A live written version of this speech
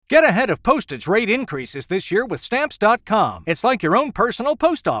Get ahead of postage rate increases this year with Stamps.com. It's like your own personal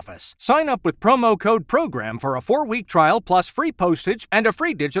post office. Sign up with promo code PROGRAM for a 4-week trial plus free postage and a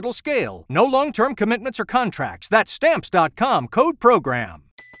free digital scale. No long-term commitments or contracts. That's Stamps.com, code PROGRAM.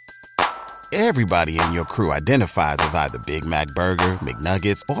 Everybody in your crew identifies as either Big Mac Burger,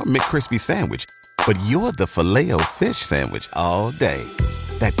 McNuggets, or McCrispy Sandwich. But you're the Filet-O-Fish Sandwich all day.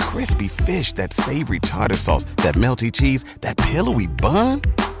 That crispy fish, that savory tartar sauce, that melty cheese, that pillowy bun.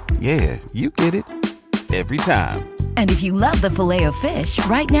 Yeah, you get it. Every time. And if you love the Filet-O-Fish,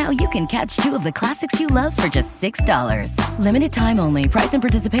 right now you can catch 2 of the classics you love for just $6. Limited time only. Price and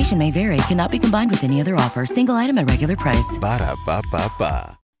participation may vary. Cannot be combined with any other offer. Single item at regular price.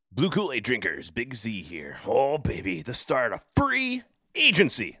 Ba-da-ba-ba-ba. Blue Kool-Aid drinkers, Big Z here. Oh, baby, the start of free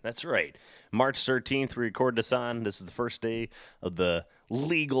agency. That's right. March 13th, we record this on. This is the first day of the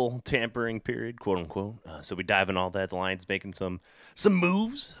legal tampering period, quote unquote. So we dive in all that. The Lions making some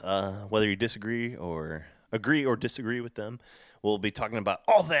moves, whether you disagree or agree or disagree with them. We'll be talking about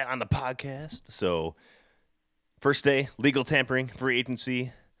all that on the podcast. So first day, legal tampering, free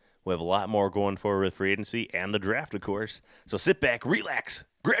agency. We have a lot more going forward with free agency and the draft, of course. So sit back, relax,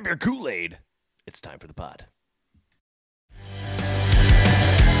 grab your Kool-Aid. It's time for the pod.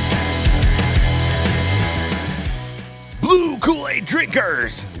 Blue Kool-Aid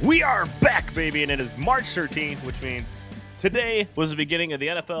drinkers, we are back, baby, and it is March 13th, which means today was the beginning of the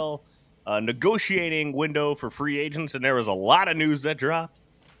NFL negotiating window for free agents, and there was a lot of news that dropped.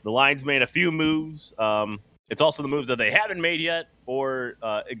 The Lions made a few moves. It's also the moves that they haven't made yet, or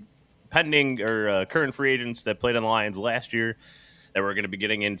pending or current free agents that played on the Lions last year that we're going to be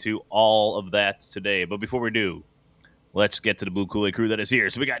getting into all of that today. But before we do, let's get to the Blue Kool-Aid crew that is here.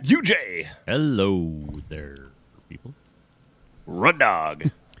 So we got UJ. Hello there, people. Run Dog.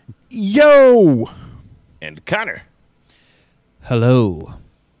 Yo! And Connor. Hello.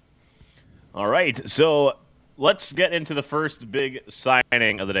 All right, so let's get into the first big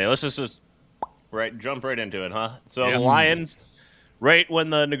signing of the day. Let's just jump right into it, huh? So The Lions, right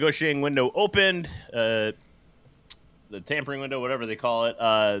when the negotiating window opened, the tampering window, whatever they call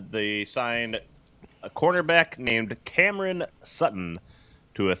it, they signed a cornerback named Cameron Sutton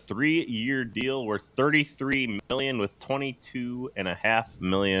to a 3-year deal worth $33 million with $22.5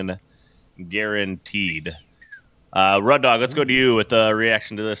 million guaranteed. Rud Dog, let's go to you with the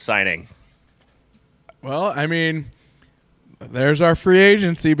reaction to this signing. Well, I mean, there's our free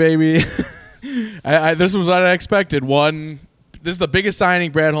agency, baby. This was what I expected. This is the biggest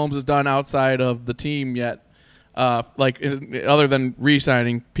signing Brad Holmes has done outside of the team yet, other than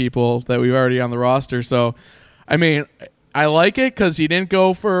re-signing people that we've already on the roster. So, I mean, I like it because he didn't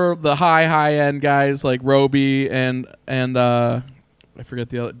go for the high-end guys like Roby and I forget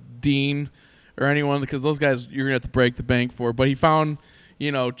the other, Dean or anyone, because those guys you're going to have to break the bank for. But he found,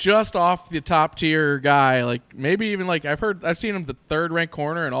 just off the top-tier guy, like maybe even like I've seen him the third-ranked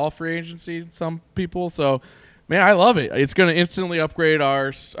corner in all free agency, some people. So, man, I love it. It's going to instantly upgrade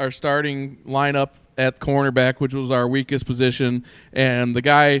our starting lineup at cornerback, which was our weakest position. And the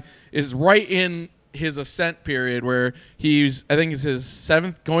guy is right in his ascent period where I think it's his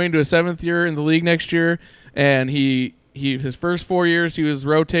going to his 7th year in the league next year, and his first 4 years he was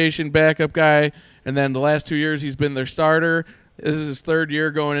rotation backup guy, and then the last 2 years he's been their starter. This is his 3rd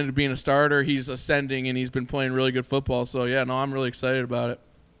year going into being a starter. He's ascending, and he's been playing really good football. So yeah, no, I'm really excited about it.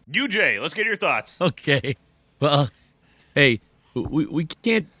 UJ, let's get your thoughts. Okay, well, hey, we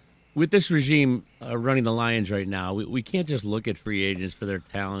can't. With this regime running the Lions right now, we can't just look at free agents for their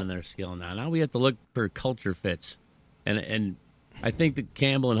talent and their skill now. Now we have to look for culture fits. And I think that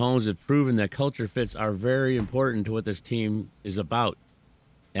Campbell and Holmes have proven that culture fits are very important to what this team is about.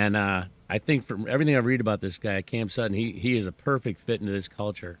 And I think from everything I read about this guy, Cam Sutton, he is a perfect fit into this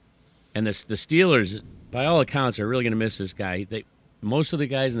culture. And the Steelers, by all accounts, are really going to miss this guy. Most of the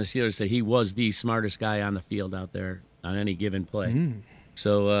guys in the Steelers say he was the smartest guy on the field out there on any given play.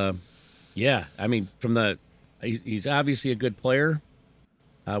 So, yeah, I mean, he's obviously a good player.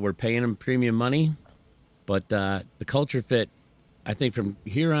 We're paying him premium money, but the culture fit, I think from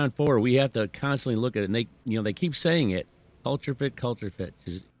here on forward, we have to constantly look at it. And they keep saying it, culture fit.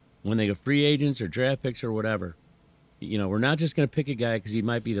 When they go free agents or draft picks or whatever, we're not just going to pick a guy because he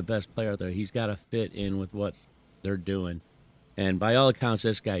might be the best player out there. He's got to fit in with what they're doing. And by all accounts,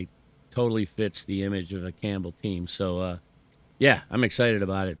 this guy totally fits the image of a Campbell team. So, yeah, I'm excited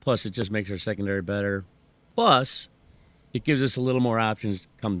about it. Plus, it just makes our secondary better. Plus, it gives us a little more options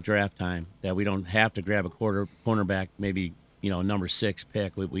come draft time that we don't have to grab a cornerback, maybe number 6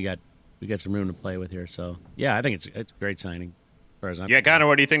 pick. We got some room to play with here. So yeah, I think it's a great signing. As far as I'm concerned. Connor,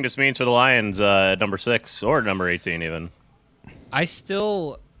 what do you think this means for the Lions, number 6 or number 18 even? I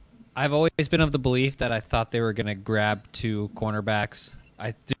still I've always been of the belief that I thought they were going to grab 2 cornerbacks.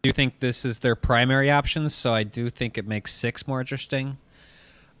 I do think this is their primary options, so I do think it makes 6 more interesting.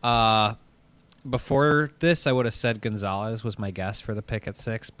 Before this, I would have said Gonzalez was my guess for the pick at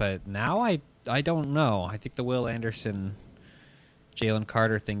 6, but now I don't know. I think the Will Anderson, Jalen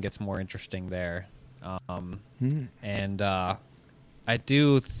Carter thing gets more interesting there. And I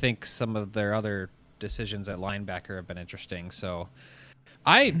do think some of their other decisions at linebacker have been interesting. So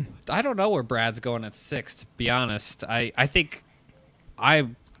I don't know where Brad's going at 6, to be honest. I think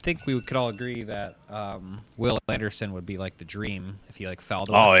we could all agree that Will Anderson would be like the dream if he like fell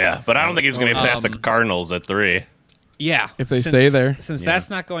to us. Oh yeah, but I don't think he's going to get past the Cardinals at 3. Yeah, if they stay there, since that's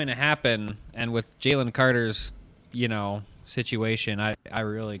not going to happen, and with Jalen Carter's situation, I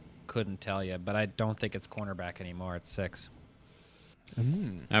really couldn't tell you, but I don't think it's cornerback anymore at 6.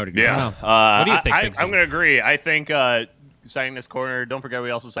 I would agree. Yeah, what do you think, Big Z? I'm going to agree. I think signing this corner. Don't forget,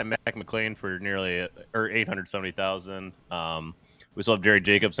 we also signed Mac McClain for nearly $870,000. We still have Jerry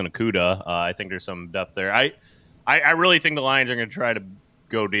Jacobs and Okudah. I think there's some depth there. I really think the Lions are going to try to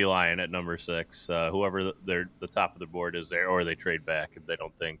go D-line at number 6. Whoever the top of the board is there, or they trade back if they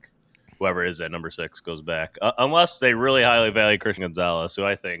don't think whoever is at number 6 goes back. Unless they really highly value Christian Gonzalez, who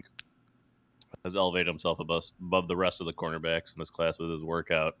I think has elevated himself above the rest of the cornerbacks in this class with his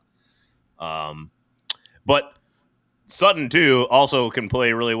workout. But Sutton, too, also can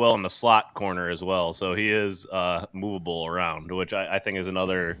play really well in the slot corner as well. So he is movable around, which I think is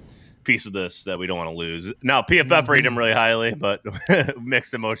another piece of this that we don't want to lose. Now, PFF rated him really highly, but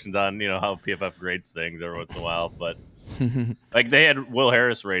mixed emotions on how PFF grades things every once in a while. But like they had Will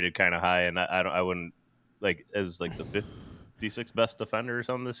Harris rated kind of high, and I wouldn't like as like the 56th best defender or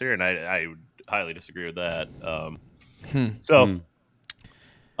something this year, and I would highly disagree with that.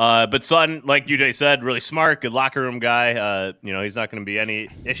 But Sutton, like UJ said, really smart, good locker room guy. He's not going to be any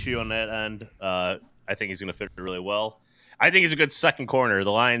issue on that end. I think he's going to fit really well. I think he's a good second corner.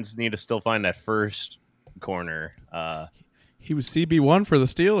 The Lions need to still find that first corner. He was CB1 for the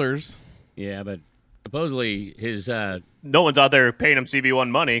Steelers. Yeah, but supposedly his no one's out there paying him CB1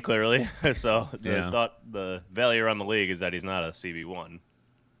 money, clearly. So Yeah. I thought the value around the league is that he's not a CB1.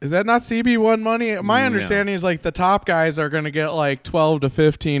 Is that not CB1 money? My understanding is like the top guys are going to get like 12 to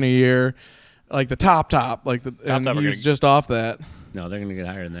 15 a year, like the top, like and he's just off that. No, they're going to get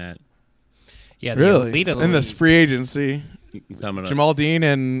higher than that. Yeah, really. In this free agency, Jamal Dean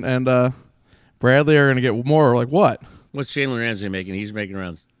and Bradley are going to get more. Like what? What's Jalen Ramsey making? He's making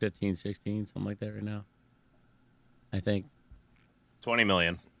around 15, 16, something like that right now. I think $20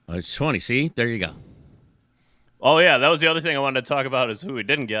 million. Oh, it's 20. See, there you go. Oh, yeah, that was the other thing I wanted to talk about is who we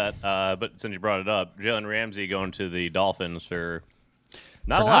didn't get, but since you brought it up, Jalen Ramsey going to the Dolphins for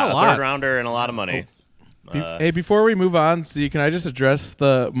not a lot, a third-rounder and a lot of money. Hey, before we move on, Z, can I just address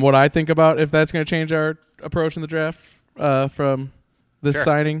what I think about if that's going to change our approach in the draft from this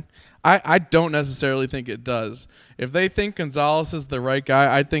signing? I don't necessarily think it does. If they think Gonzalez is the right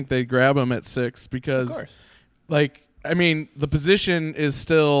guy, I think they grab him at 6 because, the position is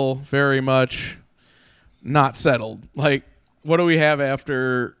still very much not settled. Like, what do we have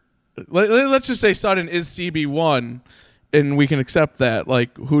after? Let's just say Sutton is CB1, and we can accept that.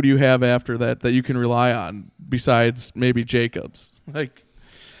 Like, who do you have after that you can rely on besides maybe Jacobs? Like,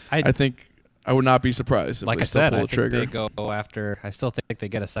 I think I would not be surprised if like they I still said, pull I the think trigger. they go after. I still think they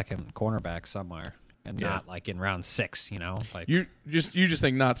get a second cornerback somewhere, and not like in round 6. Like you just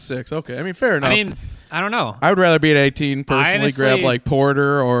think not 6. Okay, I mean fair enough. I mean, I don't know. I would rather be at 18 personally. Honestly, grab like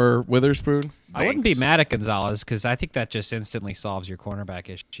Porter or Witherspoon. I wouldn't be mad at Gonzalez because I think that just instantly solves your cornerback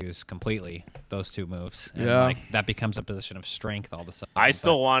issues completely. Those 2 moves, and that becomes a position of strength all of a sudden. I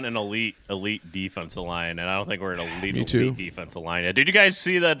still want an elite defensive line, and I don't think we're an elite defensive line yet. Did you guys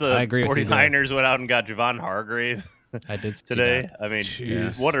see that the 49ers went out and got Javon Hargrave? I did see today. That. I mean,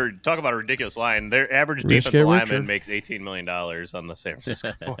 talk about a ridiculous line. Their average defensive lineman makes $18 million on the San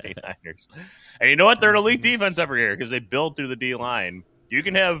Francisco 49ers. And you know what? They're an elite defense every year because they build through the D line. You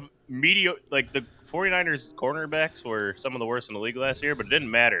can have like the 49ers cornerbacks were some of the worst in the league last year, but it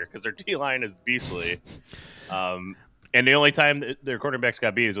didn't matter because their D line is beastly. And the only time their quarterbacks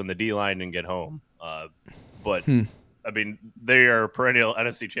got beat is when the D line didn't get home. But I mean, they are a perennial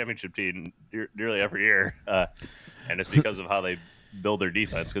NFC Championship team nearly every year, and it's because of how they build their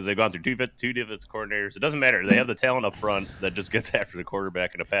defense. Because they've gone through two defensive coordinators. It doesn't matter; they have the talent up front that just gets after the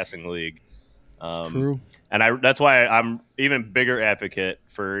quarterback in a passing league. True. And that's why I'm even bigger advocate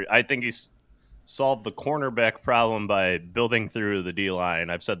for. I think he's solved the cornerback problem by building through the D line.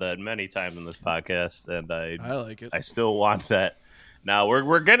 I've said that many times in this podcast, and I like it. I still want that. Now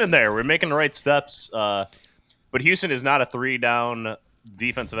we're getting there. We're making the right steps. But Houston is not a 3-down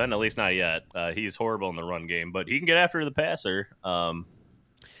defensive end, at least not yet. He's horrible in the run game, but he can get after the passer. I'm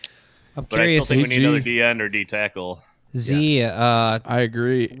But curious. I still think we need another D end or D tackle. Z, I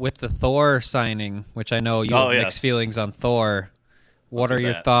agree. with the Thor signing, which I know you Oh, have yes. mixed feelings on Thor, what Let's are do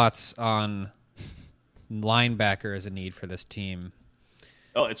your that. thoughts on linebacker as a need for this team?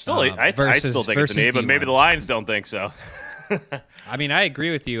 Oh, it's still. I versus- still think it's a versus need, but maybe D-line. the Lions don't think so. I mean, I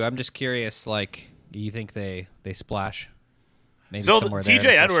agree with you. I'm just curious, like, do you think they splash? Maybe So somewhere there in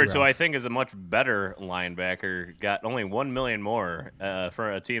T.J. the first two Edwards, who I rounds? think is a much better linebacker, got only $1 million more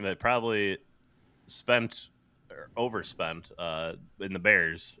for a team that probably spent or overspent in the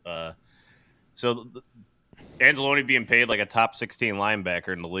Bears. So Anzalone being paid like a top 16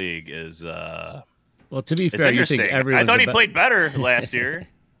 linebacker in the league is Well, to be it's fair, you interesting. think I everyone's thought a he be- played better last year.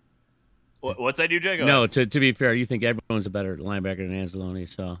 What's that do, Jay? Go No, ahead. to be fair, you think everyone's a better linebacker than Anzalone,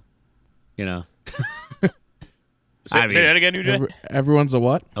 so you know, Say, I mean- say that again, Jay. Everyone's a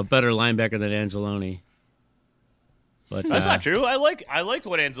what? a better linebacker than Anzalone. But That's not true. I liked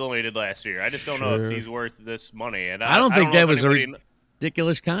what Anzalone did last year. I just don't know Sure. if he's worth this money. And I don't think know that if was a anybody-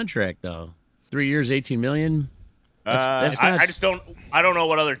 ridiculous contract though. 3 years, $18 million. That's not- I just don't. I don't know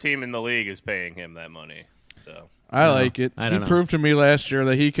what other team in the league is paying him that money. So I like it. I He don't know. proved to me last year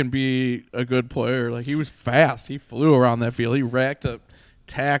that he can be a good player. Like, he was fast. He flew around that field. He racked up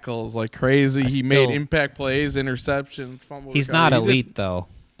tackles like crazy. He made impact plays, interceptions, fumble He's recovery. not He did- elite, though,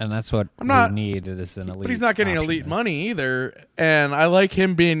 and that's what I'm not- we need is an elite. But he's not getting option elite there. money either. And I like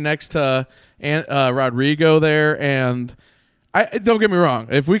him being next to Rodrigo there. And I don't get me wrong.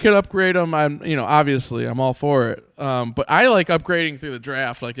 If we could upgrade him, obviously I'm all for it. But I like upgrading through the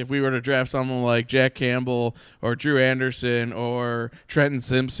draft. Like if we were to draft someone like Jack Campbell or Drew Anderson or Trenton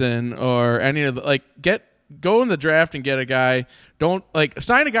Simpson or any of the go in the draft and get a guy. Don't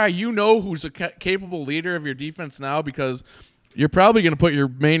sign a guy who's a capable leader of your defense now, because you're probably going to put your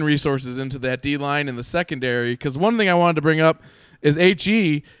main resources into that D-line and the secondary. Because one thing I wanted to bring up is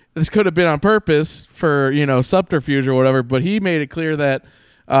HE. This could have been on purpose for, subterfuge or whatever, but he made it clear that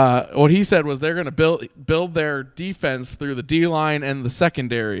what he said was they're going to build their defense through the D-line and the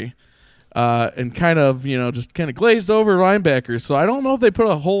secondary, and kind of glazed over linebackers. So I don't know if they put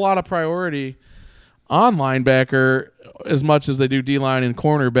a whole lot of priority on linebacker as much as they do D-line and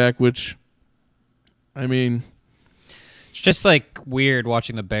cornerback, which, I mean... It's just like weird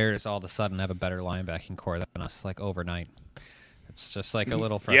watching the Bears all of a sudden have a better linebacking core than us, like overnight. It's just like a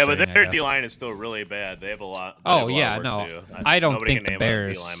little yeah, frustrating. but their I guess. D line is still really bad. They have a lot. Oh, they have a lot of work to do. I don't Nobody think can the name a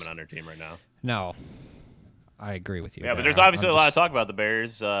Bears- D lineman on their team right now. No, I agree with you. Yeah, but there. there's obviously a lot of talk about the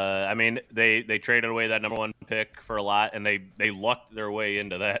Bears. I mean, they traded away that number 1 pick for a lot, and they lucked their way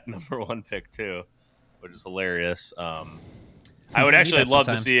into that number 1 pick too, which is hilarious. I would actually that love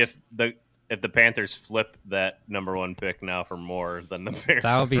to sometimes. see if the Panthers flip that number 1 pick now for more than the Bears.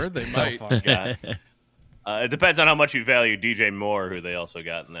 That would be Heard they so might. fun. got. It depends on how much you value DJ Moore, who they also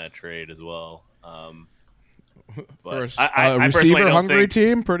got in that trade as well. For But a I personally receiver don't hungry think-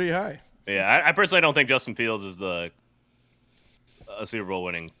 team, pretty high. Yeah, I personally don't think Justin Fields is a Super Bowl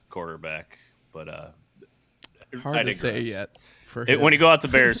winning quarterback, but Hard I to say digress. yet. For him. When you go out to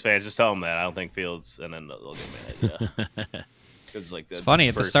Bears fans, just tell them that I don't think Fields, and then they'll get mad. Yeah. It's funny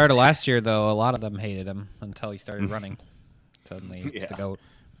at the start of last year, though. A lot of them hated him until he started running. Suddenly, he's the Yeah. goat.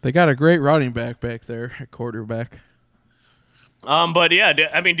 They got a great running back there at quarterback. But yeah,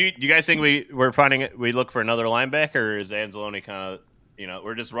 I mean, do you guys think we're finding it? We look for another linebacker, or is Anzalone kind of,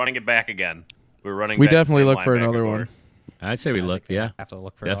 we're just running it back again? We're running. We back the definitely same look for linebacker another core. one. I'd say we look. Yeah, Have to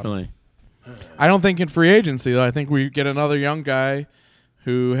look for one. definitely. I don't think in free agency, though. I think we get another young guy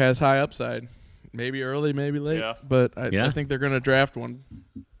who has high upside. Maybe early, maybe late. Yeah. But I Yeah. think they're going to draft one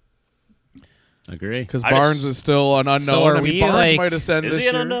Agree. because I Barnes just- is still an unknown. So are I mean, we, Barnes like- might ascend Is this he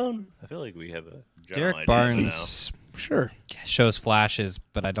an year. unknown? I feel like we have a general Derek idea Barnes Sure. shows flashes,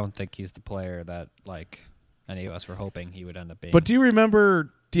 but I don't think he's the player that any of us were hoping he would end up being. But do you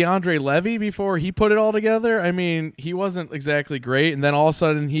remember DeAndre Levy before he put it all together? I mean, he wasn't exactly great, and then all of a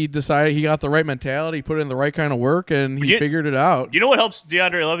sudden he decided he got the right mentality, put in the right kind of work, and he You- figured it out. You know what helps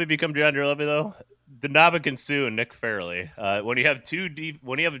DeAndre Levy become DeAndre Levy though? Ndamukong Suh and Nick Fairley. When you have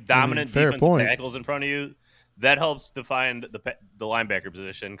dominant fair defensive point. tackles in front of you, that helps define the linebacker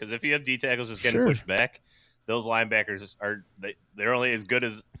position. Because if you have D tackles just getting Sure. pushed back, those linebackers they're only as good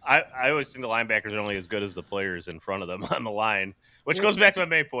as I always think the linebackers are only as good as the players in front of them on the line. Which goes back to my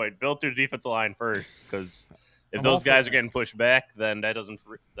main point: build through the defensive line first. Because if I'm those all for guys that. are getting pushed back, then then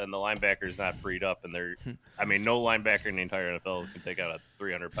the linebacker is not freed up, and they're. I mean, no linebacker in the entire NFL can take out a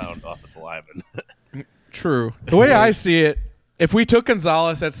 300-pound offensive lineman. True. The way I see it, if we took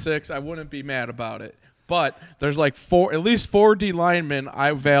Gonzalez at 6, I wouldn't be mad about it. But there's like at least four D linemen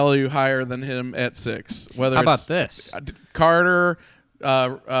I value higher than him at 6. Whether How it's about this? Carter,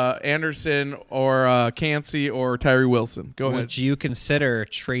 Anderson, or Cansey, or Tyree Wilson. Go ahead. Would you consider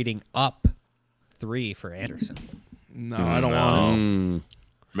trading up 3 for Anderson? No, I don't want him.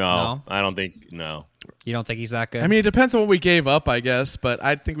 No? I don't think. No. You don't think he's that good? I mean, it depends on what we gave up, I guess, but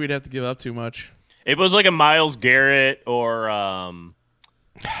I think we'd have to give up too much. If it was like a Myles Garrett or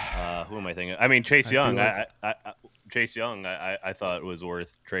who am I thinking? I mean, Chase Young. Chase Young, I thought was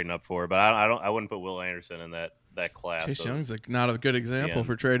worth trading up for, but I wouldn't put Will Anderson in that class. Chase Young's not a good example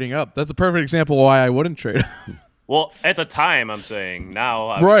for trading up. That's a perfect example why I wouldn't trade. Well, at the time, I'm saying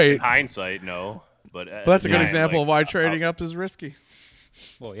now, right? In hindsight, no. But that's a good example of why trading up is risky.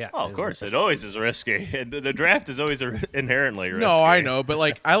 Well, yeah. Oh, of course, it always is risky. The draft is always inherently risky. No, I know, but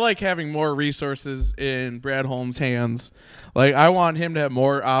like I like having more resources in Brad Holmes' hands. Like I want him to have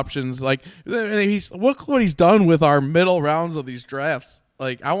more options. Like look what he's done with our middle rounds of these drafts.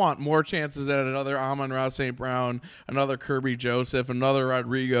 Like I want more chances at another Amon-Ra St. Brown, another Kirby Joseph, another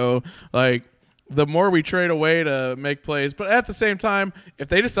Rodrigo. Like the more we trade away to make plays, but at the same time, if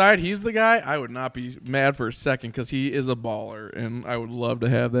they decide he's the guy, I would not be mad for a second because he is a baller, and I would love to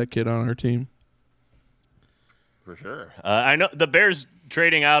have that kid on our team. For sure. I know the Bears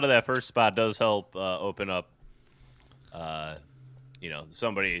trading out of that first spot does help open up,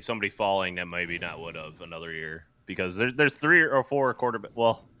 somebody falling that maybe not would have another year because there's 3 or 4 quarterback.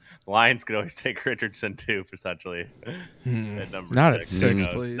 Well, Lions could always take Richardson too, potentially. At number not 6. at 6,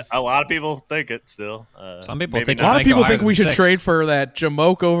 please. A lot of people think it still. Some people think a lot of people think we should 6. trade for that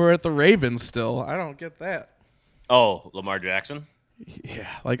Jamoke over at the Ravens. Still, I don't get that. Oh, Lamar Jackson. Yeah,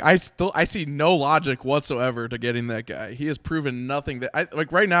 like I see no logic whatsoever to getting that guy. He has proven nothing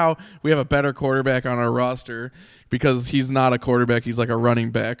right now we have a better quarterback on our roster because he's not a quarterback. He's like a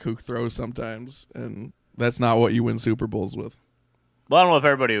running back who throws sometimes, and that's not what you win Super Bowls with. Well, I don't know if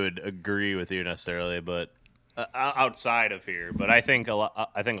everybody would agree with you necessarily, but outside of here, but I think all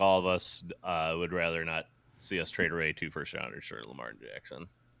of us would rather not see us trade away 2 first-rounders for Lamar Jackson.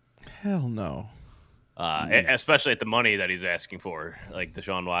 Hell no. Especially at the money that he's asking for, like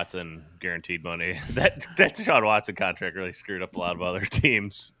Deshaun Watson guaranteed money. That Deshaun Watson contract really screwed up a lot of other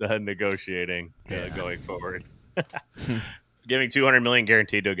teams negotiating going forward. Giving $200 million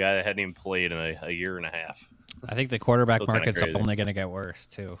guaranteed to a guy that hadn't even played in a year and a half. I think the quarterback Still market's crazy. only going to get worse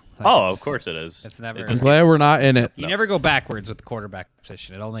too. Of course it is. It's never. I'm glad we're not in it. You never go backwards with the quarterback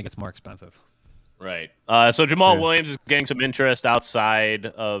position. It only gets more expensive. Right. So Jamal Williams is getting some interest outside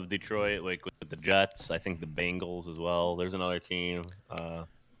of Detroit, like with the Jets. I think the Bengals as well. There's another team.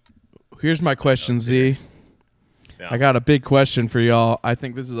 Here's my question, Z. Yeah. I got a big question for y'all. I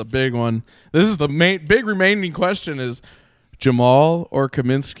think this is a big one. This is the big remaining question is Jamal or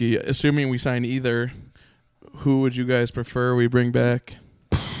Kaminsky, assuming we sign either. Who would you guys prefer we bring back?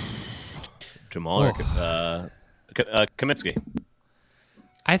 Jamal or Kaminsky.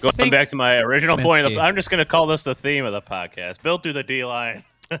 Going back to my original point, Kaminsky. I'm just going to call this the theme of the podcast. Built through the D-line.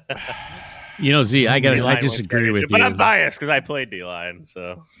 Z, I D-line disagree wins with you. But I'm biased because I played D-line,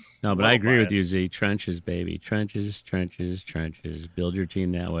 so... No, but I Little agree with biased. you, Z. Trenches, baby. Trenches. Build your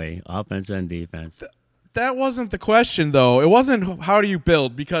team that way. Offense and defense. That wasn't the question, though. It wasn't how do you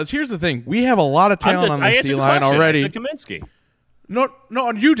build, because here's the thing. We have a lot of talent on I this answered the D-line question. already. I said Kaminsky. No,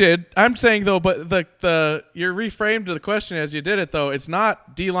 you did. I'm saying, though, but you reframed the question as you did it, though. It's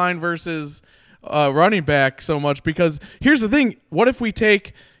not D-line versus running back so much, because here's the thing. What if we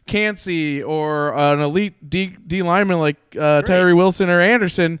take Cansey or an elite D lineman like Tyree Wilson or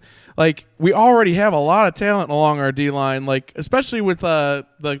Anderson? Like, we already have a lot of talent along our D-line, like especially with the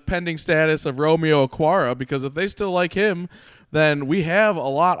pending status of Romeo Okwara, because if they still like him, then we have a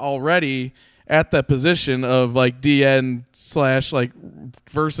lot already at that position of like DN / like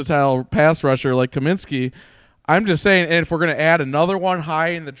versatile pass rusher like Kaminsky. I'm just saying, and if we're going to add another one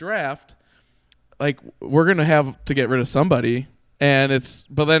high in the draft, like we're going to have to get rid of somebody.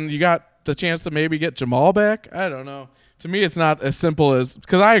 But then you got the chance to maybe get Jamal back. I don't know. To me, it's not as simple as,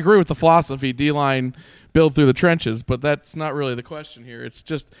 because I agree with the philosophy, D-line build through the trenches, but that's not really the question here. It's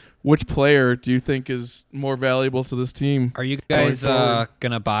just which player do you think is more valuable to this team? Are you guys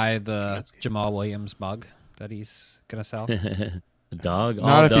going to buy the Jamal Williams mug that he's going to sell? The dog?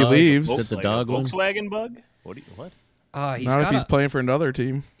 Not if he leaves. Is it the dog one? Volkswagen bug? What? Not if he's playing for another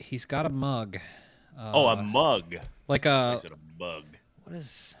team. He's got a mug. A mug. Like Makes it a bug. what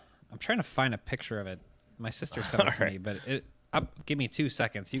is? I'm trying to find a picture of it. My sister sent it to me, but give me 2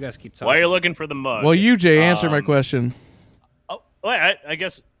 seconds. You guys keep talking. Why are you looking for the mug? Well, you, Jay, answer my question. Oh, well, I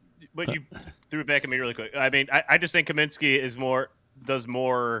guess, but you threw it back at me really quick. I mean, I just think Kaminsky does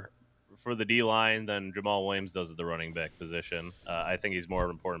more for the D line than Jamal Williams does at the running back position. I think he's more of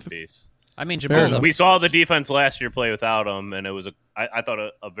an important piece. I mean, Jamal's We saw the defense last year play without him, and it was I thought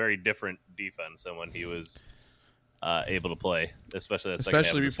a very different defense than when he was able to play, especially that second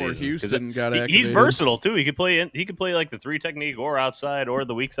half of the before season. Houston got activated. He's versatile too. He could play like the 3 technique or outside or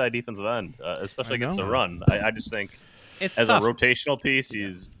the weak side defensive end, especially against the run. I just think it's as tough. a rotational piece,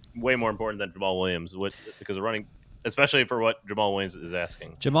 he's way more important than Jamal Williams because of running, especially for what Jamal Williams is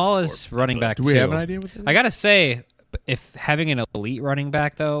asking. Jamal is running back. Do we too. have an idea what that is? I gotta say, if having an elite running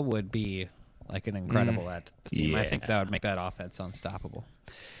back though would be like an incredible add to the team, I think that would make that offense unstoppable.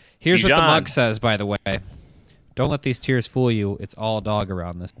 Here's what the mug says, by the way. Don't let these tears fool you. It's all dog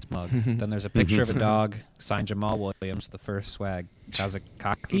around this mug. Then there's a picture of a dog, signed Jamal Williams, the first swag.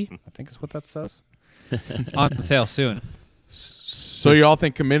 Kazakaki, I think is what that says. On sale soon. So you all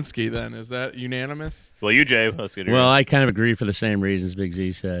think Kaminsky then? Is that unanimous? Well, you, Jay, let's get Well, I kind of agree for the same reasons Big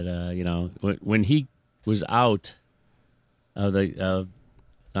Z said. When he was out of the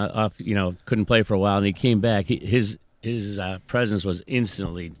couldn't play for a while, and he came back, his presence was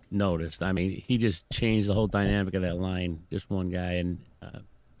instantly noticed. I mean, he just changed the whole dynamic of that line. Just one guy, and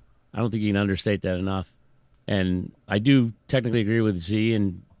I don't think you can understate that enough. And I do technically agree with Z.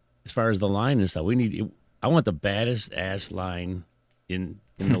 And as far as the line and stuff, I want the baddest ass line in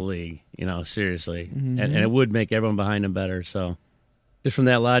the league. Seriously, and it would make everyone behind him better. So, just from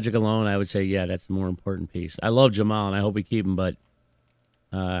that logic alone, I would say, yeah, that's the more important piece. I love Jamal, and I hope we keep him, but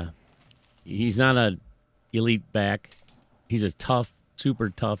he's not a elite back. He's a tough, super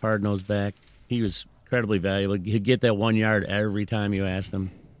tough, hard-nosed back. He was incredibly valuable. He'd get that 1 yard every time you asked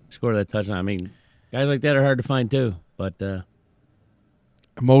him. Score that touchdown. I mean, guys like that are hard to find too. But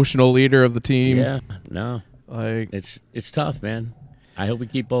emotional leader of the team. Yeah, no, like it's tough, man. I hope we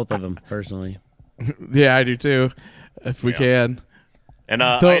keep both of them personally. Yeah, I do too, if we can. And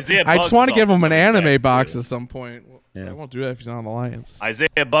Isaiah Buggs I just want to give him an anime box too. at some point. Yeah. I won't do that if he's not on the Lions.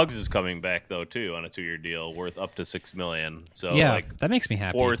 Isaiah Buggs is coming back though too on a 2-year deal worth up to $6 million. So Yeah, that makes me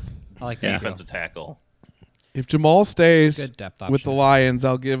happy. Fourth I like that defensive tackle. If Jamal stays Good depth with the option. Lions,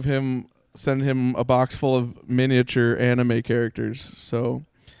 I'll send him a box full of miniature anime characters. So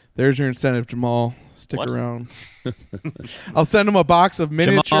there's your incentive, Jamal. Stick What? around. I'll send him a box of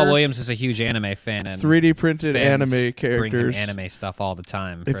miniature Jamal Williams is a huge anime fan, and 3D printed fans anime bring him characters. anime stuff all the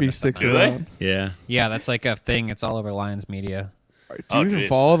time. If for he the sticks stuff. Do they? around. Yeah. Yeah, that's like a thing. It's all over Lions media. Do Oh, you even geez.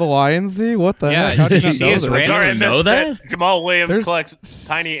 follow the Lions, Z? What the Yeah, heck? How did he you know is this? random. Sorry, I didn't know missed that? Jamal Williams There's- collects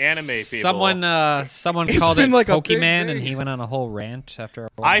tiny anime people. Someone It's called it been like a big Pokemon, and thing. he went on a whole rant after. A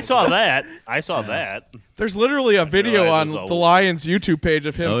while. I saw that. There's literally a video on realize it was the a- Lions YouTube page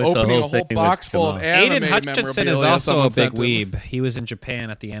of him Oh, it's a opening a whole whole thing box with full of Jamal. anime Aiden Hutchinson memorabilia. is also a someone big sent him. weeb. He was in Japan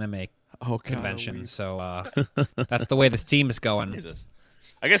at the anime Oh, God, convention, weeb. so that's the way this team is going. Jesus.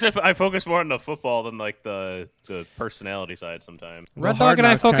 I guess if I focus more on the football than like the personality side sometimes. Red Hard Dog and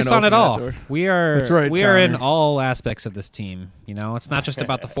I Knocks focus kinda on it opened that all. door. We are That's right, we are in Connor. all aspects of this team. It's not just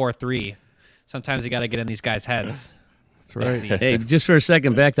about the 4-3. Sometimes you got to get in these guys' heads. That's right. Easy. Hey, just for a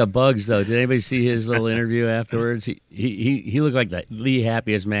second, back to Bugs though. Did anybody see his little interview afterwards? He looked like the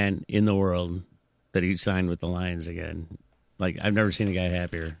happiest man in the world that he signed with the Lions again. Like I've never seen a guy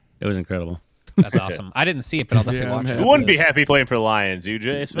happier. It was incredible. That's awesome. I didn't see it, but I'll definitely Yeah, I'm watch it. happy. Who wouldn't be happy playing for the Lions,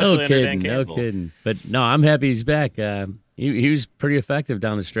 UJ? Especially No under Dan kidding, no Campbell. kidding. But no, I'm happy he's back. He was pretty effective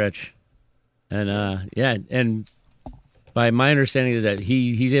down the stretch, and and by my understanding is that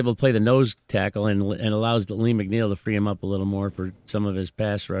he's able to play the nose tackle and allows Lee McNeil to free him up a little more for some of his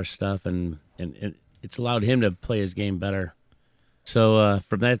pass rush stuff, and it's allowed him to play his game better. So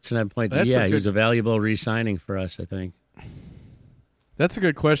from that standpoint, That's yeah, a he was good- a valuable re-signing for us, I think. That's a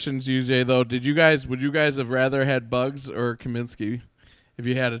good question, UJ. Though, would you guys have rather had Bugs or Kaminsky if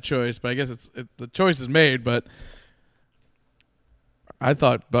you had a choice? But I guess the choice is made. But I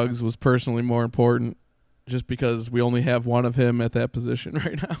thought Bugs was personally more important, just because we only have one of him at that position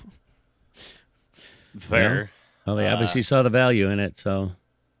right now. Fair. Well, they obviously saw the value in it, so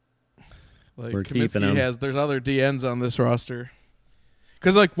Like We're keeping him. there's other DNs on this roster.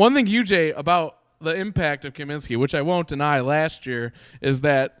 Because like one thing, UJ, about the impact of Kaminsky, which I won't deny last year, is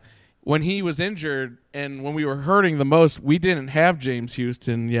that when he was injured and when we were hurting the most, we didn't have James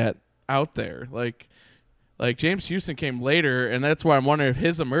Houston yet out there. Like James Houston came later, and that's why I'm wondering if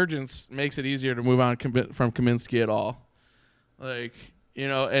his emergence makes it easier to move on from Kaminsky at all.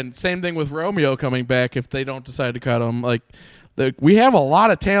 And same thing with Romeo coming back if they don't decide to cut him. We have a lot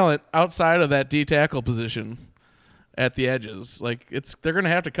of talent outside of that D tackle position at the edges. They're going to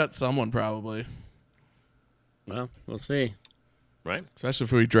have to cut someone probably, well, we'll see. Right? especially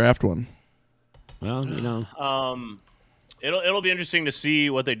if we draft one. Well, It'll be interesting to see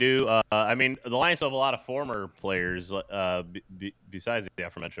what they do. I mean, the Lions have a lot of former players besides the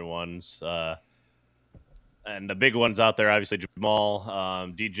aforementioned ones, and the big ones out there. Obviously, Jamal,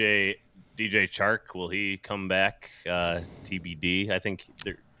 DJ Chark. Will he come back? TBD. I think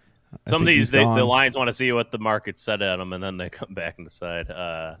some of these the Lions want to see what the market set at them, and then they come back and decide,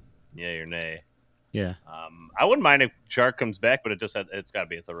 yay or nay. Yeah. I wouldn't mind if Chark comes back, but it's got to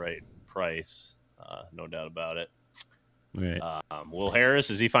be at the right price. No doubt about it. Right. Will Harris,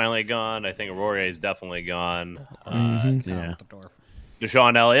 is he finally gone? I think Aurora is definitely gone. Yeah.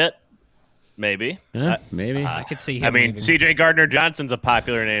 Deshaun Elliott, maybe. Maybe. I could see him. I mean, leaving. C.J. Gardner-Johnson's a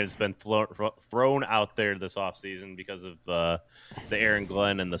popular name that's been thrown out there this offseason because of the Aaron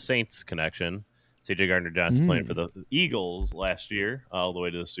Glenn and the Saints connection. C.J. Gardner-Johnson playing for the Eagles last year, all the way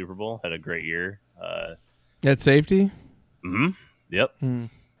to the Super Bowl. Had a great year. At safety? Mm-hmm. Yep.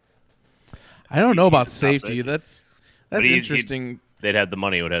 I don't know about He's a top safety. That's interesting. They'd have the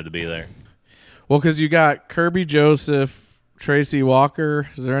money; it would have to be there. Well, because you got Kirby Joseph, Tracy Walker.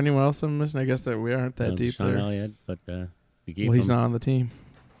 Is there anyone else I'm missing? I guess that we aren't that deep Deshaun there. Elliott, but He's not on the team.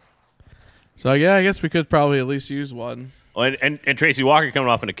 So yeah, I guess we could probably at least use one. Oh, and Tracy Walker coming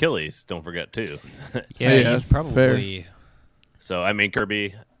off an Achilles. Don't forget too. Yeah, he's probably. fair. So I mean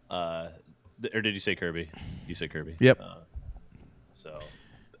Kirby, or did you say Kirby? You said Kirby. Yep. So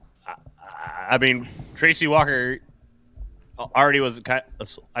I mean Tracy Walker already was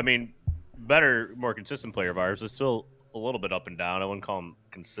better, more consistent player of ours. It's still a little bit up and down. I wouldn't call him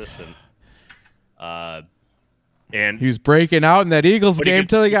consistent. And He was breaking out in that Eagles game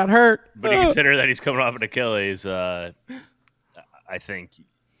till he got hurt. But you consider that he's coming off an Achilles. I think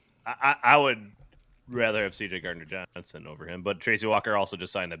I would rather have C.J. Gardner-Johnson over him. But Tracy Walker also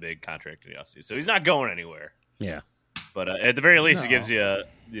just signed a big contract in the offseason, so he's not going anywhere. Yeah. But at the very least, it gives you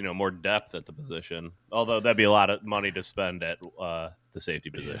more depth at the position. Although that'd be a lot of money to spend at the safety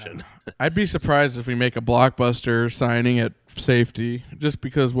position. I'd be surprised if we make a blockbuster signing at safety just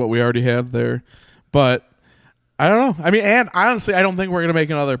because what we already have there. But I don't know. I mean, and honestly, I don't think we're going to make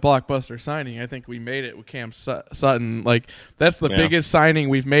another blockbuster signing. I think we made it with Cam Sutton. Like, that's the biggest signing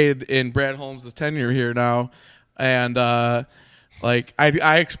we've made in Brad Holmes' tenure here now. And, I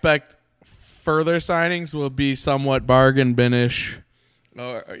expect further signings will be somewhat bargain bin-ish,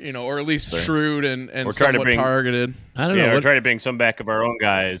 or at least shrewd and somewhat targeted. I don't know. We're trying to bring some back of our own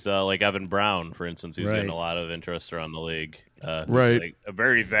guys, like Evan Brown, for instance, who's getting a lot of interest around the league. Like a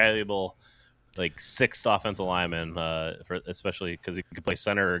very valuable, sixth offensive lineman, especially because he could play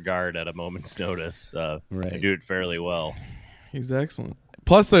center or guard at a moment's notice. And do it fairly well. He's excellent.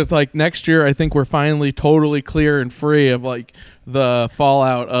 Plus, there's next year, I think we're finally totally clear and free of the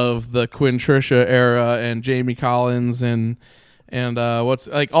fallout of the Quinn Trisha era and Jamie Collins and what's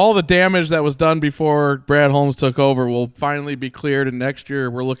all the damage that was done before Brad Holmes took over will finally be cleared. And next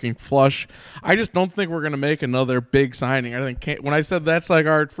year we're looking flush. I just don't think we're going to make another big signing. I think when I said that's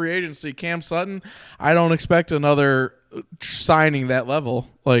our free agency, Cam Sutton, I don't expect another signing that level.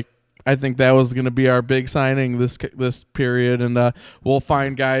 I think that was going to be our big signing this period, and we'll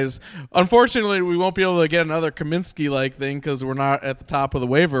find guys. Unfortunately, we won't be able to get another Kaminsky-like thing because we're not at the top of the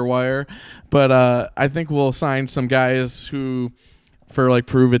waiver wire. But I think we'll sign some guys who for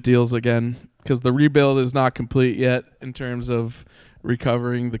prove-it deals again because the rebuild is not complete yet in terms of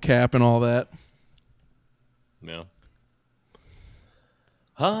recovering the cap and all that. Yeah.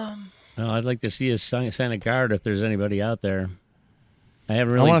 Well, I'd like to see us sign a guard if there's anybody out there. I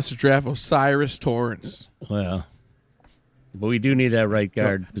want us to draft Osiris Torrance. Well, but we do need that right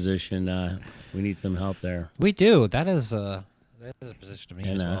guard position. We need some help there. We do. That is a position to me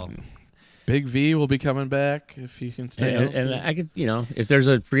as well. Big V will be coming back if he can stay. And I could, if there's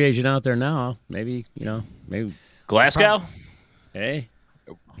a free agent out there now, maybe Glasgow. Hey.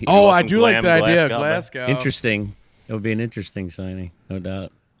 I do like the idea of Glasgow. Interesting. It would be an interesting signing, no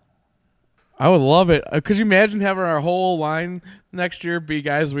doubt. I would love it. Could you imagine having our whole line next year be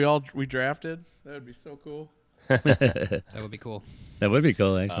guys we drafted? That would be so cool. That would be cool. That would be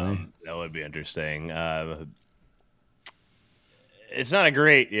cool, actually. That would be interesting. It's not a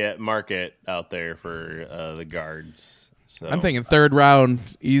great market out there for the guards. So I'm thinking third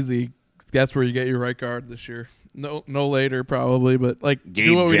round, easy. That's where you get your right guard this year. No later probably, but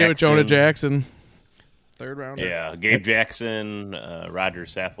do what we did with Jonah Jackson. Third rounder. Yeah, Gabe Jackson, Roger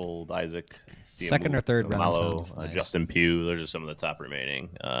Saffold, Isaac. Second or third round. Nice. Justin Pugh. Those are some of the top remaining.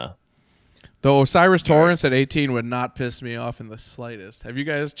 Though Osiris Torrance at 18 would not piss me off in the slightest. Have you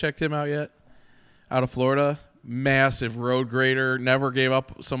guys checked him out yet? Out of Florida? Massive road grader. Never gave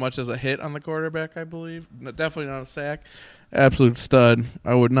up so much as a hit on the quarterback, I believe. Definitely not a sack. Absolute stud.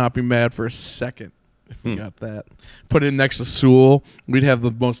 I would not be mad for a second If we got that. Put in next to Sewell, we'd have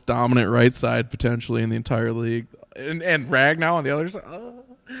the most dominant right side potentially in the entire league. And Ragnow on the other side. Oh,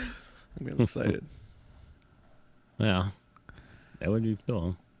 I'm getting excited. Well, that would be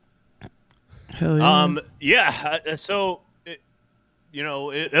cool. Hell yeah. So,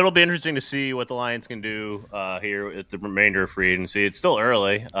 it'll be interesting to see what the Lions can do here at the remainder of free agency. It's still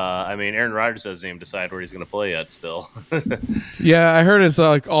early. Aaron Rodgers hasn't even decided where he's going to play yet still. Yeah, I heard it's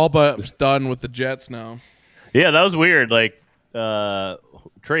all but done with the Jets now. Yeah, that was weird. Like,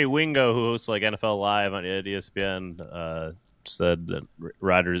 Trey Wingo, who hosts like NFL Live on ESPN, said that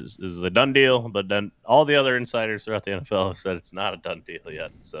Rodgers is a done deal, but then all the other insiders throughout the NFL have said it's not a done deal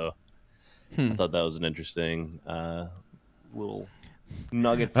yet. So I thought that was an interesting little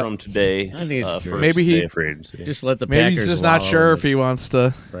nugget from today. I think it's true. Maybe he just let the maybe Packers he's just not wallow sure in if he this wants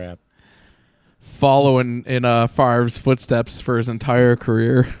to crap. follow in Favre's footsteps for his entire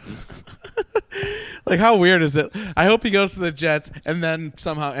career. Like, how weird is it? I hope he goes to the Jets and then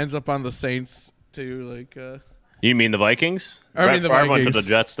somehow ends up on the Saints too. You mean the Vikings? I mean the Favre went to Vikings. the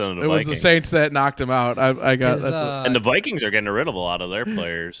Jets, then the It was Vikings. the Saints that knocked him out. I got Is, that's what- And the Vikings are getting rid of a lot of their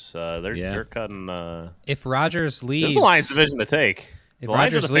players. They're cutting. If Rodgers This leaves, is the Lions division to take. If The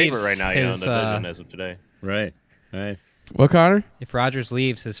Lions are the Rodgers favorite leaves, right now in his, the division as of today. Right. what, Connor? if Rodgers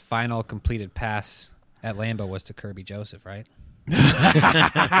leaves, his final completed pass at Lambeau was to Kirby Joseph, right?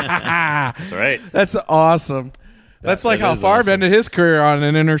 That's right. That's awesome. That's like that how is Favre awesome. ended his career on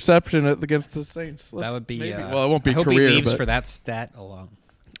an interception against the Saints. That would be. well, it won't be I hope career, he leaves but for that stat alone.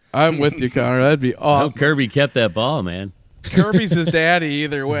 I'm with you, Connor. That'd be I hope awesome. Kirby kept that ball, man. Kirby's his daddy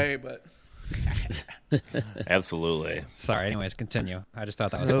either way, but Absolutely. Sorry. Anyways, continue. I just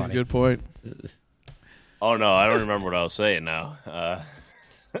thought that was that was a funny. good point. Oh, no, I don't remember what I was saying now.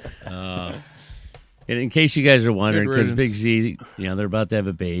 And in case you guys are wondering, Good because Big riddance. Z, they're about to have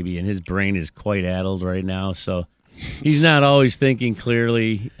a baby, and his brain is quite addled right now, so he's not always thinking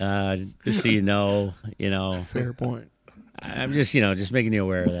clearly. Just so you know, Fair point. I'm just making you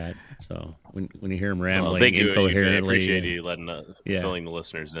aware of that. So when you hear him rambling Thank you. incoherently, I appreciate you letting Yeah. filling the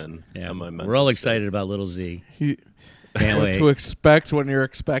listeners in. Yeah, on my we're mental all state. excited about little Z. What Can't wait. to expect when you're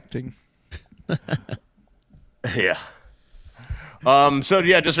expecting. Yeah.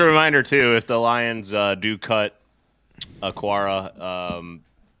 Just a reminder too, if the Lions do cut Aquara,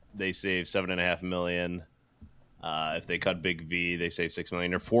 they save $7.5 million. If they cut Big V, they save $6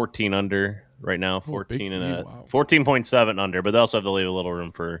 million. They're 14 under right now, 14 Big and V, a wow. 14.7 under, but they also have to leave a little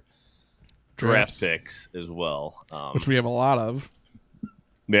room for draft Drafts. picks as well. Which we have a lot of.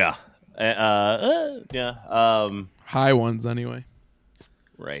 Yeah. High ones, anyway.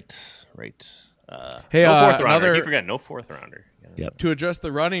 Right. Hey, no fourth rounder. another- I keep forgetting, no fourth rounder. Yep. To address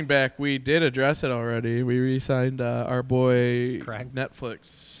the running back, we did address it already. We re-signed our boy Craig.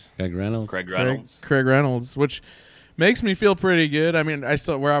 Netflix. Greg Reynolds. Craig Reynolds. Craig Reynolds, which makes me feel pretty good. I mean,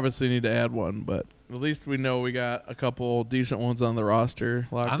 we obviously need to add one, but at least we know we got a couple decent ones on the roster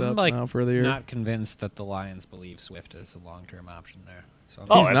locked I'm up like now for the year. not convinced that the Lions believe Swift is a long-term option there. So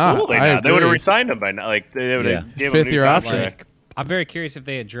Oh, He's not. absolutely I not. They would have agree. re-signed him by now. Like they would have given him a Fifth new year option. contract. I'm very curious if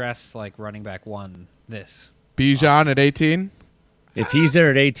they address like running back one this. Bijan at 18. If he's there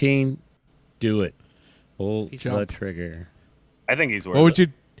at 18, do it. Pull the Jump. trigger. I think he's worth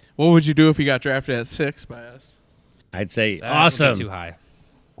What would you do if he got drafted at 6 by us? I'd say That would be awesome. too high.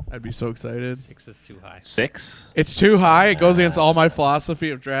 I'd be so excited. 6 is too high. 6. It's too high. It goes against all my philosophy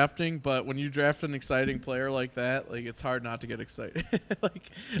of drafting. But when you draft an exciting player like that, like it's hard not to get excited.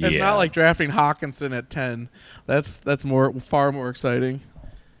 It's Yeah. not like drafting Hawkinson at 10. That's far more exciting.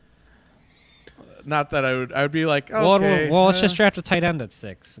 Not that I would be like, okay. Well, let's just draft a tight end at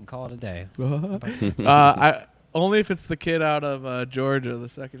 6 and call it a day. Only if it's the kid out of Georgia, the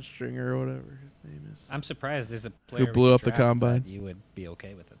second stringer or whatever his name is. I'm surprised there's a player we blew could up the draft combine. that you would be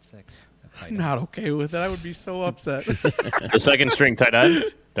okay with at 6. I'm not okay with it. I would be so upset. The second string tight end,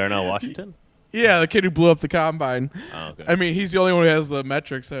 Darnell Washington. Yeah, the kid who blew up the combine. Oh, okay. I mean, he's the only one who has the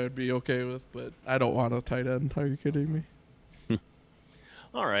metrics I would be okay with, but I don't want a tight end. Are you kidding me?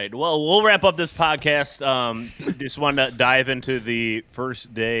 All right. Well, we'll wrap up this podcast. Just wanted to dive into the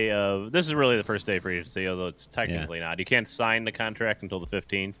first day of. This is really the first day for you to see, although it's technically not. You can't sign the contract until the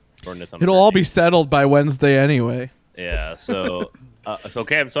 15th. It'll all be settled by Wednesday anyway. Yeah. So,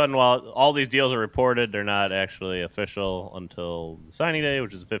 Cam Sutton, while all these deals are reported, they're not actually official until the signing day,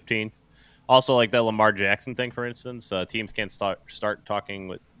 which is the 15th. Also, like that Lamar Jackson thing, for instance, teams can't start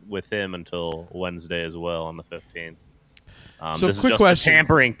talking with him until Wednesday as well on the 15th. So this is quick just question. a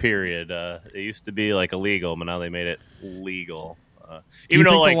tampering period. It used to be like illegal, but now they made it legal. you Even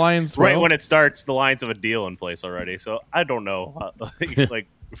though, think the like, Lions right will? when it starts, the Lions have a deal in place already. So I don't know. Like,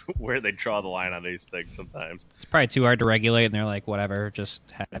 where they draw the line on these things sometimes. It's probably too hard to regulate, and they're like, whatever, just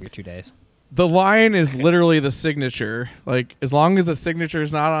have your 2 days. The line is literally the signature. Like, as long as the signature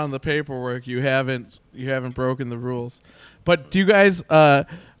is not on the paperwork, you haven't broken the rules. But do you guys? I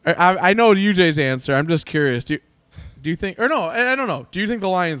know UJ's answer. I'm just curious. Do you think? Or no, I don't know. Do you think the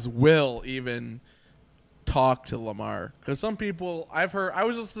Lions will even talk to Lamar? Because some people I've heard. I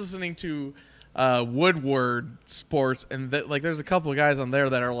was just listening to Woodward Sports, and there's a couple of guys on there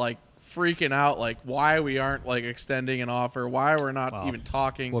that are like freaking out, like why we aren't like extending an offer, why we're not even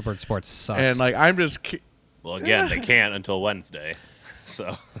talking. Woodward Sports sucks. And like I'm just well, again, they can't until Wednesday.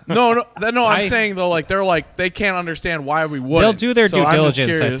 So no, I'm saying though, like they're like they can't understand why we wouldn't. They'll do their So due I'm just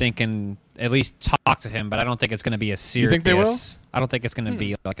diligence, I curious. think, and at least talk to him. But I don't think it's going to be a serious. You think they will? I don't think it's going to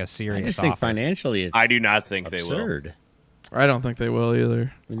be like a serious. I just think offer. financially, it's I do not think they will. absurd. I don't think they will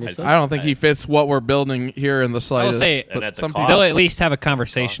either. I mean, it's I don't think he fits what we're building here in the I will slightest. say And at the some cost- people, they'll at least have a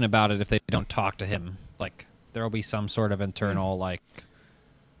conversation about it if they don't talk to him. Like there will be some sort of internal like,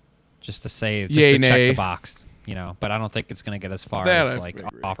 just to say, just Yay, to check nay. the box, you know. But I don't think it's going to get as far That as I like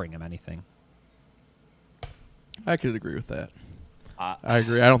agree. offering him anything. I could agree with that. I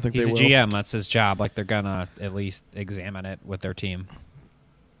agree. I don't think He's they a will. GM. That's his job. Like they're gonna at least examine it with their team.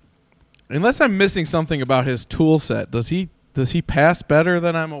 Unless I'm missing something about his tool set. Does he pass better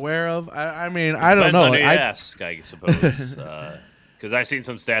than I'm aware of? I mean, I don't Depends know. on who Like, you ask, I suppose. Because I've seen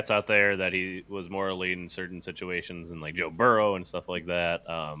some stats out there that he was more elite in certain situations, and like Joe Burrow and stuff like that.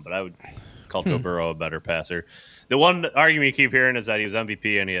 But I would call Joe Burrow a better passer. The one argument you keep hearing is that he was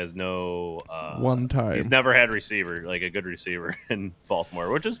MVP and he has no One time. He's never had receiver, like a good receiver in Baltimore,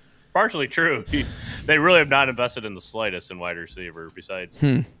 which is partially true. They really have not invested in the slightest in wide receiver besides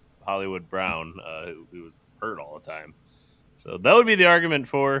Hollywood Brown, who was hurt all the time. So that would be the argument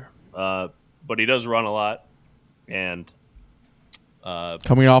for. But he does run a lot, and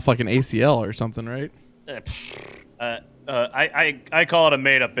coming off like an ACL or something, right? I call it a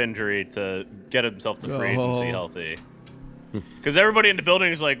made-up injury to get himself to free agency healthy. Because everybody in the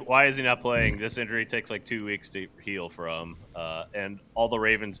building is like, why is he not playing? This injury takes like 2 weeks to heal from. And all the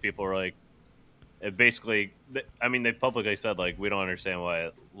Ravens people are like, basically, I mean, they publicly said, like, we don't understand why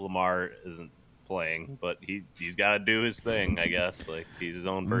Lamar isn't playing, but he's got to do his thing, I guess. Like, he's his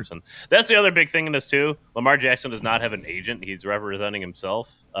own person. That's the other big thing in this, too. Lamar Jackson does not have an agent. He's representing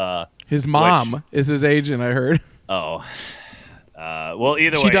himself. His mom is his agent, I heard. Oh. Well,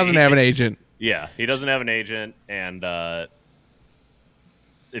 either way. She doesn't have an agent. Yeah, he doesn't have an agent, and a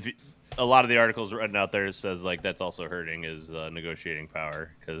lot of the articles written out there says like that's also hurting his negotiating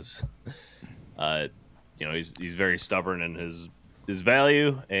power because he's very stubborn in his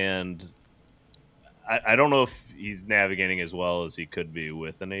value, and I don't know if he's navigating as well as he could be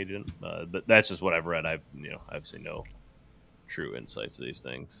with an agent, but that's just what I've read. I've seen no true insights to these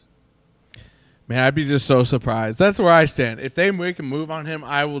things. Man, I'd be just so surprised. That's where I stand. If they make a move on him,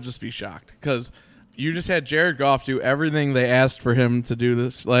 I will just be shocked because you just had Jared Goff do everything they asked for him to do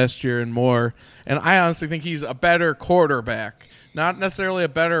this last year and more. And I honestly think he's a better quarterback, not necessarily a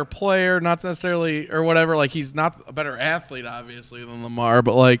better player, not necessarily or whatever. Like he's not a better athlete, obviously, than Lamar,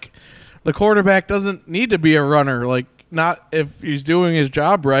 but like the quarterback doesn't need to be a runner. Like not if he's doing his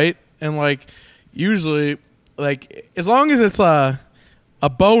job right. And like usually, like as long as it's a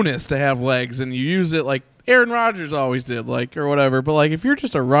bonus to have legs and you use it like Aaron Rodgers always did, like or whatever. But like if you're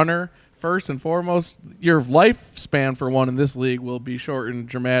just a runner, first and foremost, your lifespan for one in this league will be shortened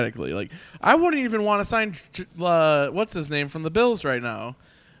dramatically. Like I wouldn't even want to sign what's his name from the Bills right now.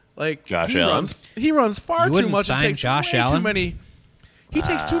 Like Josh Allen. He runs far You too wouldn't much. sign It takes Josh way Allen? too many. He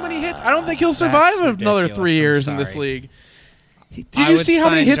takes too many hits. I don't think he'll survive That's another ridiculous. 3 years I'm in this sorry. league. Did I you would see how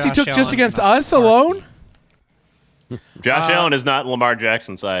many sign hits he Josh took just Allen against in a us heartbeat. alone? Josh Allen is not Lamar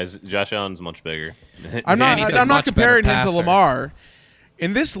Jackson size. Josh Allen's much bigger. I'm Man, he's a not much comparing better him to passer. Lamar.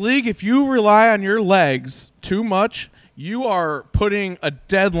 In this league, if you rely on your legs too much, you are putting a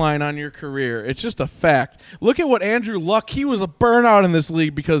deadline on your career. It's just a fact. Look at what Andrew Luck, he was a burnout in this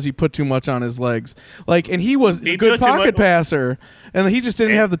league because he put too much on his legs. Like, and he was He a good put too pocket much- passer, and he just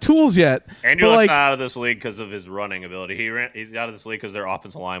didn't have the tools yet. Andrew But, Luck's like, not out of this league because of his running ability. He's out of this league because their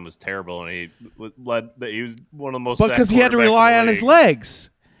offensive line was terrible, and he was one of the most. but sacked because he had to quarterbacks in rely the on his league. legs.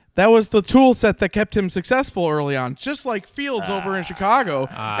 That was the tool set that kept him successful early on, just like Fields over in Chicago.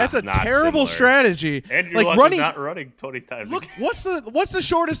 That's a not terrible similar. strategy. Andrew like Luck running, is not running 20 times. Look, what's the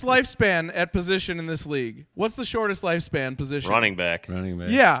shortest lifespan at position in this league? What's the shortest lifespan position? running back.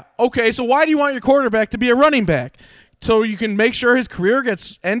 Yeah. Okay. So why do you want your quarterback to be a running back? So you can make sure his career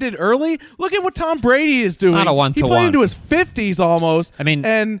gets ended early? Look at what Tom Brady is doing. not a He one-to-one. played into his 50s almost. I mean,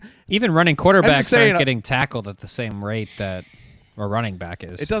 and even running I'm quarterbacks just saying, aren't getting tackled at the same rate that or running back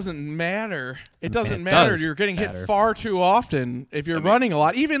is. It doesn't matter. It doesn't It matter. does You're getting matter. hit far too often if you're running a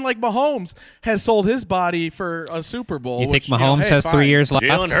lot. Even like Mahomes has sold his body for a Super Bowl. You think which, Mahomes hey, has fine. 3 years left?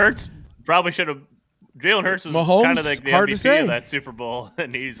 Jalen Hurts probably should have. Jalen Hurts is Mahomes, kind of like the hard to MVP say. of that Super Bowl,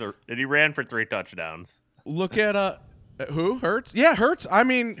 and he ran for 3 touchdowns. Look at who? Hurts? Yeah, Hurts. I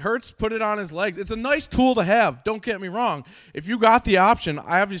mean, Hurts put it on his legs. It's a nice tool to have. Don't get me wrong. If you got the option,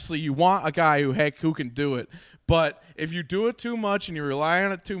 obviously you want a guy who can do it. But if you do it too much and you rely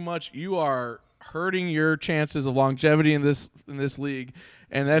on it too much, you are hurting your chances of longevity in this league.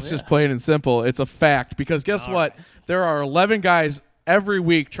 And that's just plain and simple. It's a fact. Because guess what? There are 11 guys every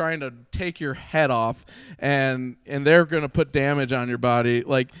week trying to take your head off, and they're going to put damage on your body.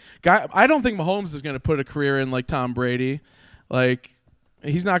 Like, I don't think Mahomes is going to put a career in like Tom Brady. Like,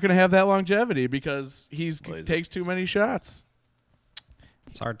 he's not going to have that longevity because he takes too many shots.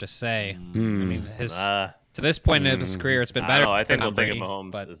 It's hard to say. I mean, to this point of his career, it's been I better. don't know. I think for we'll Tom think of Brady,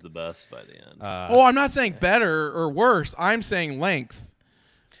 Mahomes but, as the best by the end. I'm not saying better or worse. I'm saying length.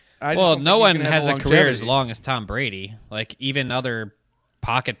 I just well, don't no think one he's gonna has have a the career as longevity. long as Tom Brady. Like, even other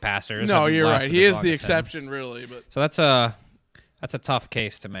pocket passers. No, have you're right. lasted He as is long the as him. exception, really. But So that's a tough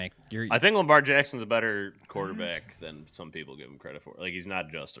case to make. I think Lamar Jackson's a better quarterback than some people give him credit for. Like, he's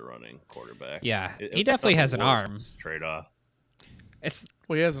not just a running quarterback. Yeah, he definitely has an arm. Trade off. It's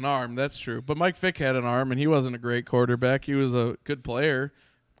well, he has an arm. That's true. But Mike Vick had an arm, and he wasn't a great quarterback. He was a good player.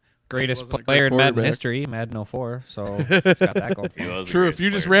 greatest wasn't a great player in Madden quarterback. history, Madden 04. So he's got that going for He him. was a True. great If you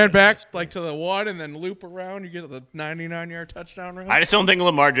just player, ran but- back like to the one and then loop around, you get the 99-yard touchdown run. I just don't think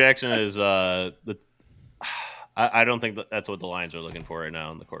Lamar Jackson is I don't think that's what the Lions are looking for right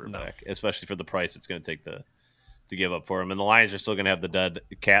now in the quarterback, especially for the price it's going to take to give up for him. And the Lions are still going to have the dead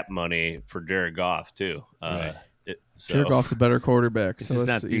cap money for Jared Goff too. Right. Jared Goff's a better quarterback, It's so just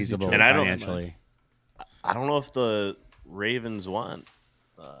that's not an easy feasible choice. And I don't- financially. I don't know if the Ravens want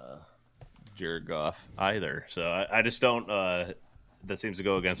Jared Goff either. So I just don't. That seems to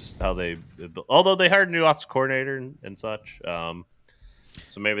go against how they. Although they hired a new offensive coordinator and such.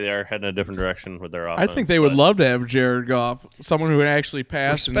 So maybe they are heading a different direction with their I offense. think they would but- love to have Jared Goff, someone who would actually We're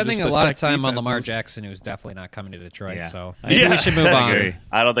pass. and spending just a lot of affect time on Lamar defenses. Jackson, who's definitely not coming to Detroit. Yeah. So maybe Yeah, we should move that's on. true.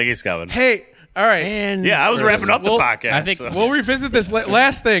 I don't think he's coming. Hey, all right. And Yeah, I was wrapping up the Well, podcast. I think so- We'll revisit this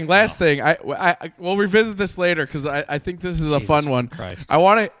last thing. We'll revisit this later because I think this is a fun one. Christ. I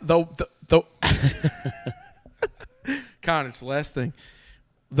want to the Con, it's the last thing.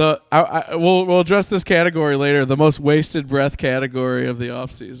 We'll address this category later. The most wasted breath category of the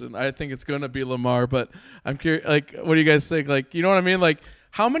offseason. I think it's going to be Lamar, but I'm curious. Like, what do you guys think? Like, you know what I mean? Like,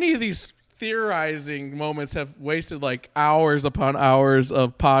 how many of these theorizing moments have wasted like hours upon hours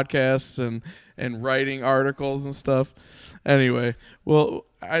of podcasts and writing articles and stuff? Anyway, well,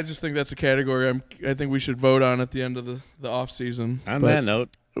 I just think that's a category I think we should vote on at the end of the offseason. on But that note,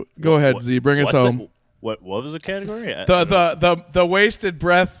 go ahead, Z. Bring us What's home. it- What was the category? The wasted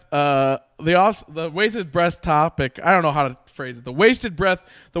breath the wasted breath topic. I don't know how to phrase it. The wasted breath,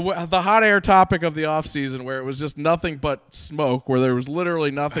 the hot air topic of the off season, where it was just nothing but smoke, where there was literally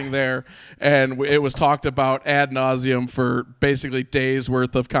nothing there, and it was talked about ad nauseum for basically days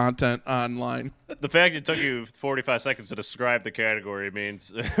worth of content online. The fact it took you 45 seconds to describe the category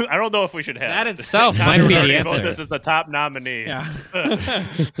means I don't know if we should have That it. itself Connor might be the already voted answer. This is the top nominee. Yeah.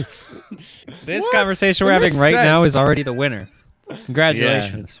 This What? conversation That we're having makes right now sense. is already the winner.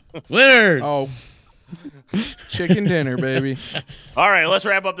 Congratulations. winner. Oh, chicken dinner, baby. All right, let's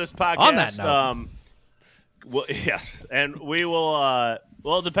wrap up this podcast. On that note. Well, yes, and we will.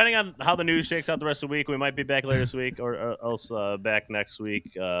 Well, depending on how the news shakes out the rest of the week, we might be back later this week, or else back next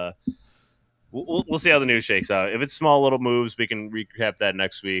week. We'll see how the news shakes out. If it's small little moves, we can recap that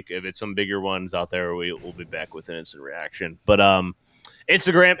next week. If it's some bigger ones out there, we'll be back with an instant reaction. But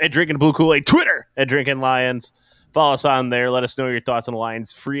Instagram at Drinking Blue Kool-Aid, Twitter at Drinking Lions. Follow us on there. Let us know your thoughts on the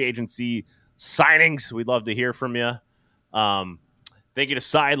Lions free agency signings. We'd love to hear from you. Thank you to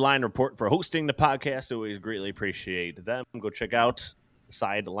Sideline Report for hosting the podcast. Always greatly appreciate them. Go check out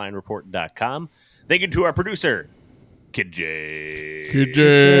sidelinereport.com. Thank you to our producer, Kid J. Kid J.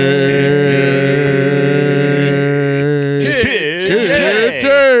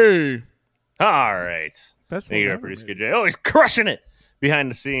 All right. Best Thank you to one our ever, producer, maybe. Kid J. Always crushing it behind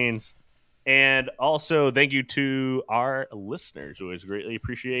the scenes. And also, thank you to our listeners. Always greatly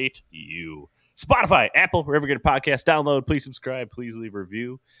appreciate you. Spotify, Apple, wherever you get a podcast, download. Please subscribe. Please leave a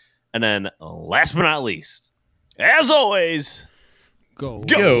review. And then, last but not least, as always, Go.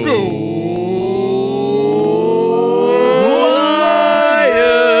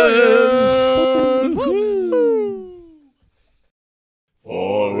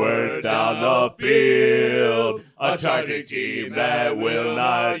 Forward down the field, a charging team that will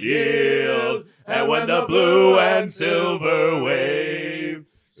not yield. And when the blue and silver wave,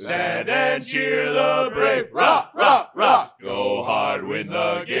 stand and cheer the brave. Rock, rock, rock, go hard, win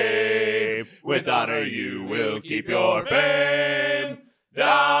the game. With honor you will keep your fame.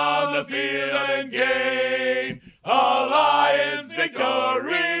 Down the field and gain a Lions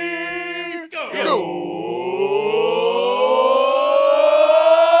victory. Go!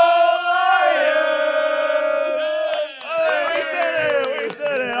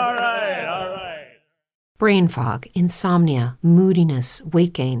 Brain fog, insomnia, moodiness,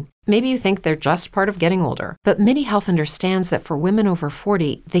 weight gain. Maybe you think they're just part of getting older, but MIDI Health understands that for women over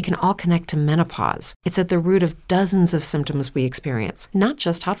 40, they can all connect to menopause. It's at the root of dozens of symptoms we experience, not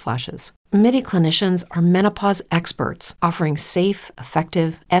just hot flashes. MIDI clinicians are menopause experts, offering safe,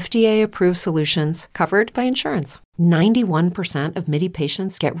 effective, FDA-approved solutions covered by insurance. 91% of MIDI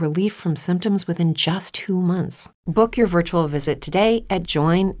patients get relief from symptoms within just 2 months. Book your virtual visit today at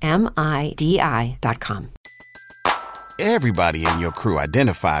joinmidi.com. Everybody in your crew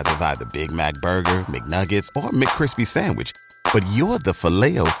identifies as either Big Mac Burger, McNuggets, or McCrispy Sandwich. But you're the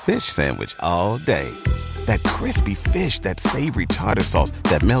Filet-O-Fish Sandwich all day. That crispy fish, that savory tartar sauce,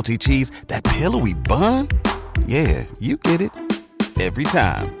 that melty cheese, that pillowy bun. Yeah, you get it. Every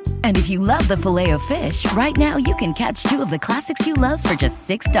time. And if you love the Filet-O-Fish, right now you can catch 2 of the classics you love for just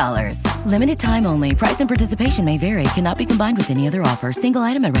 $6. Limited time only. Price and participation may vary. Cannot be combined with any other offer. Single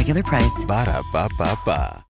item at regular price. Ba-da-ba-ba-ba.